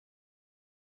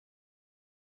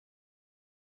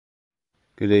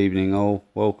Good evening all,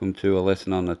 welcome to a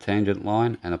lesson on the tangent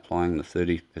line and applying the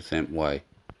 30% way.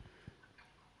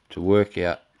 To work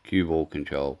out cue ball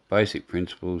control, basic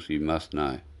principles you must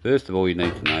know. First of all, you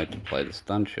need to know to play the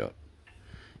stun shot.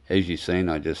 As you've seen,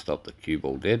 I just stopped the cue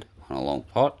ball dead on a long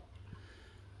pot.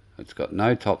 It's got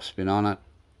no top spin on it,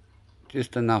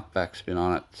 just enough back spin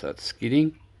on it so it's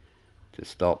skidding to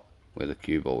stop where the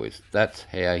cue ball is. That's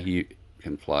how you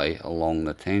can play along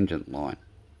the tangent line.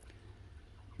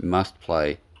 You must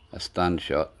play a stun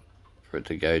shot for it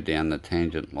to go down the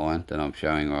tangent line that I'm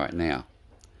showing right now.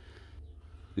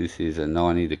 This is a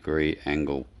 90-degree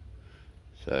angle,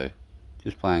 so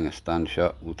just playing a stun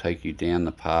shot will take you down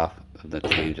the path of the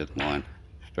tangent line,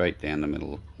 straight down the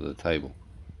middle of the table.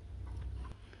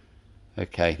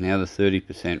 Okay, now the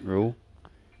 30% rule,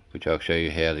 which I'll show you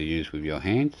how to use with your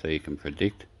hand so you can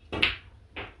predict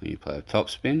when you play a top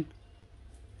spin.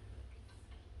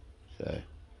 So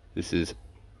this is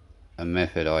a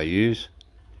method I use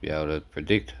to be able to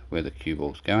predict where the cue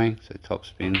ball's going. So top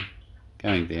spin,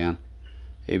 going down,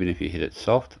 even if you hit it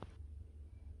soft.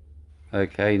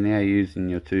 Okay, now using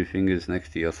your two fingers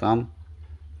next to your thumb,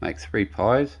 make 3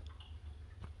 pies,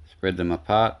 spread them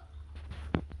apart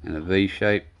in a V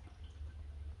shape,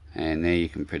 and now you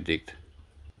can predict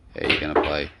how you're going to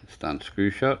play a stun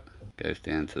screw shot. Goes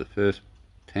down to the first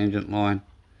tangent line,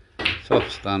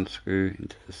 soft stun screw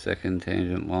into the second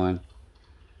tangent line,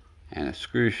 and a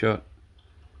screw shot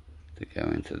to go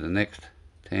into the next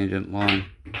tangent line.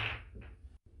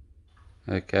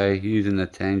 Okay, using the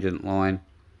tangent line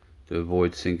to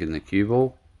avoid sinking the cue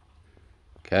ball.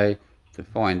 Okay, to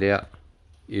find out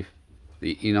if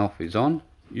the in-off is on,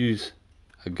 use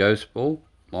a ghost ball,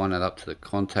 line it up to the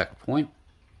contact point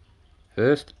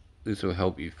first. This will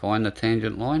help you find the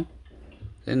tangent line,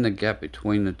 then the gap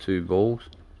between the two balls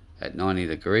at 90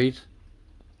 degrees,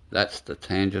 that's the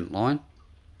tangent line.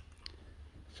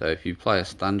 So if you play a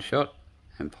stun shot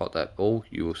and pot that ball,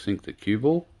 you will sink the cue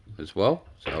ball as well.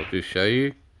 So I'll just show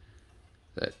you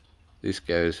that this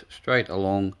goes straight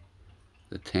along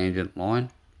the tangent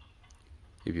line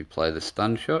if you play the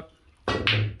stun shot.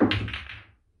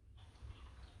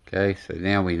 Okay, so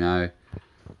now we know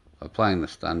by playing the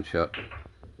stun shot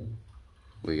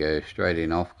we go straight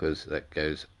in off because that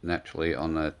goes naturally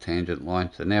on the tangent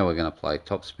line. So now we're going to play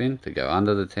top spin to go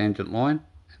under the tangent line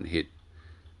and hit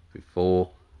before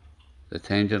the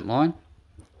tangent line.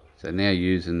 So now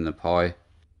using the pie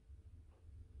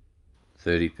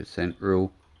 30%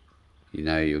 rule, you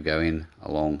know you'll go in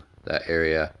along that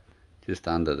area just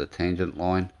under the tangent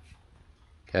line.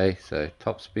 Okay, so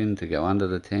top spin to go under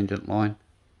the tangent line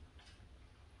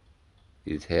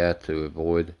is how to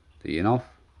avoid the in-off.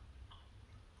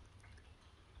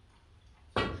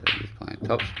 So just playing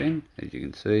top spin, as you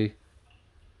can see,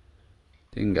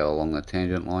 didn't go along the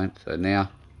tangent line. So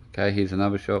now, okay, here's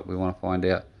another shot. We want to find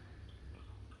out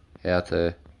how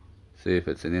to see if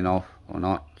it's an in-off or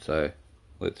not. So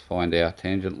let's find our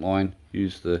tangent line.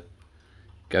 Use the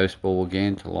ghost ball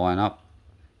again to line up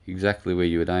exactly where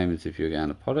you would aim as if you're going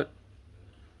to pot it.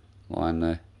 Line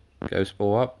the ghost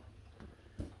ball up,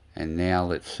 and now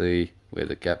let's see where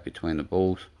the gap between the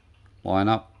balls line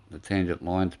up. The tangent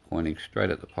line's pointing straight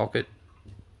at the pocket,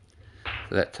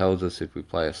 so that tells us if we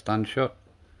play a stun shot,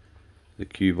 the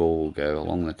cue ball will go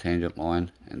along the tangent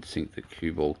line and sink the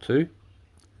cue ball too.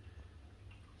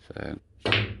 So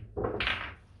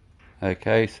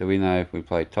okay, so we know if we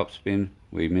play top spin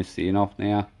we miss the in-off.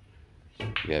 Now we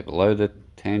go below the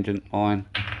tangent line.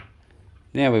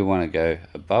 Now we want to go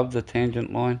above the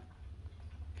tangent line.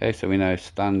 Okay, so we know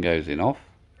stun goes in off,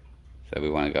 so we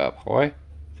want to go up high.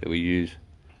 So we use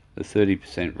the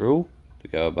 30% rule to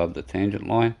go above the tangent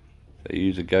line. So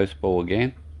use a ghost ball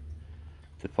again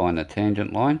to find the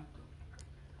tangent line.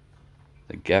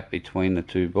 The gap between the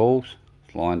two balls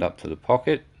is lined up to the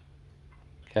pocket.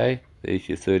 Okay, there's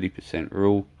your 30%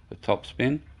 rule for top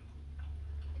spin.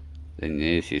 Then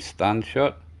there's your stun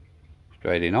shot,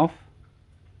 straight in off.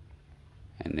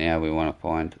 And now we want to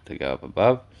find to go up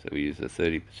above, so we use the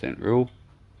 30% rule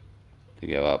to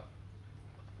go up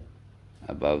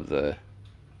above the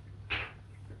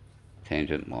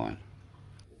tangent line.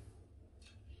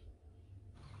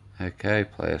 Okay,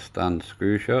 play a stun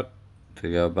screw shot to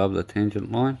go above the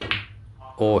tangent line,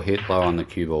 or hit low on the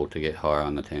cue ball to get higher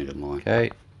on the tangent line.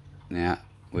 Okay, now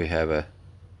we have a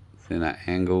thinner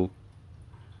angle,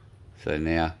 so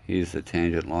now here's the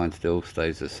tangent line, still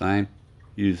stays the same.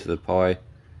 Use the pie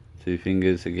 2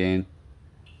 fingers again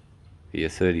for your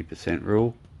 30%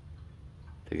 rule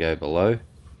to go below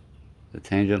the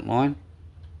tangent line.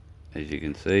 As you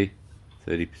can see,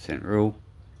 30% rule,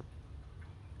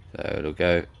 so it'll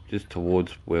go just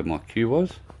towards where my cue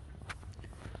was.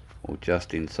 or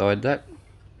just inside that,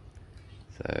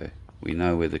 so we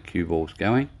know where the cue ball's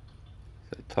going.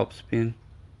 So top spin,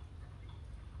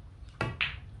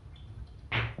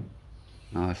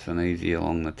 nice and easy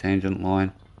along the tangent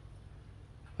line.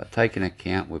 But take into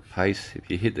account with pace, if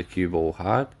you hit the cue ball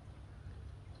hard,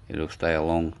 it'll stay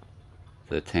along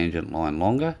the tangent line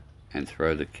longer and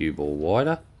throw the cue ball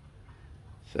wider.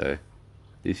 So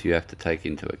this you have to take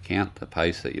into account, the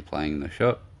pace that you're playing the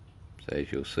shot. So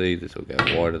as you'll see, this will go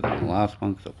wider than the last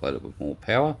one because I played it with more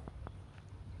power.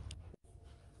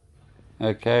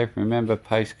 Okay, remember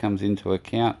pace comes into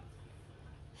account.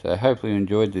 So hopefully you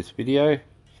enjoyed this video.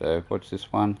 So watch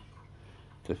this one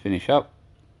to finish up.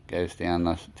 Goes down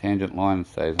the tangent line and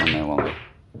stays on there longer.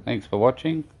 Thanks for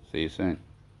watching. See you soon.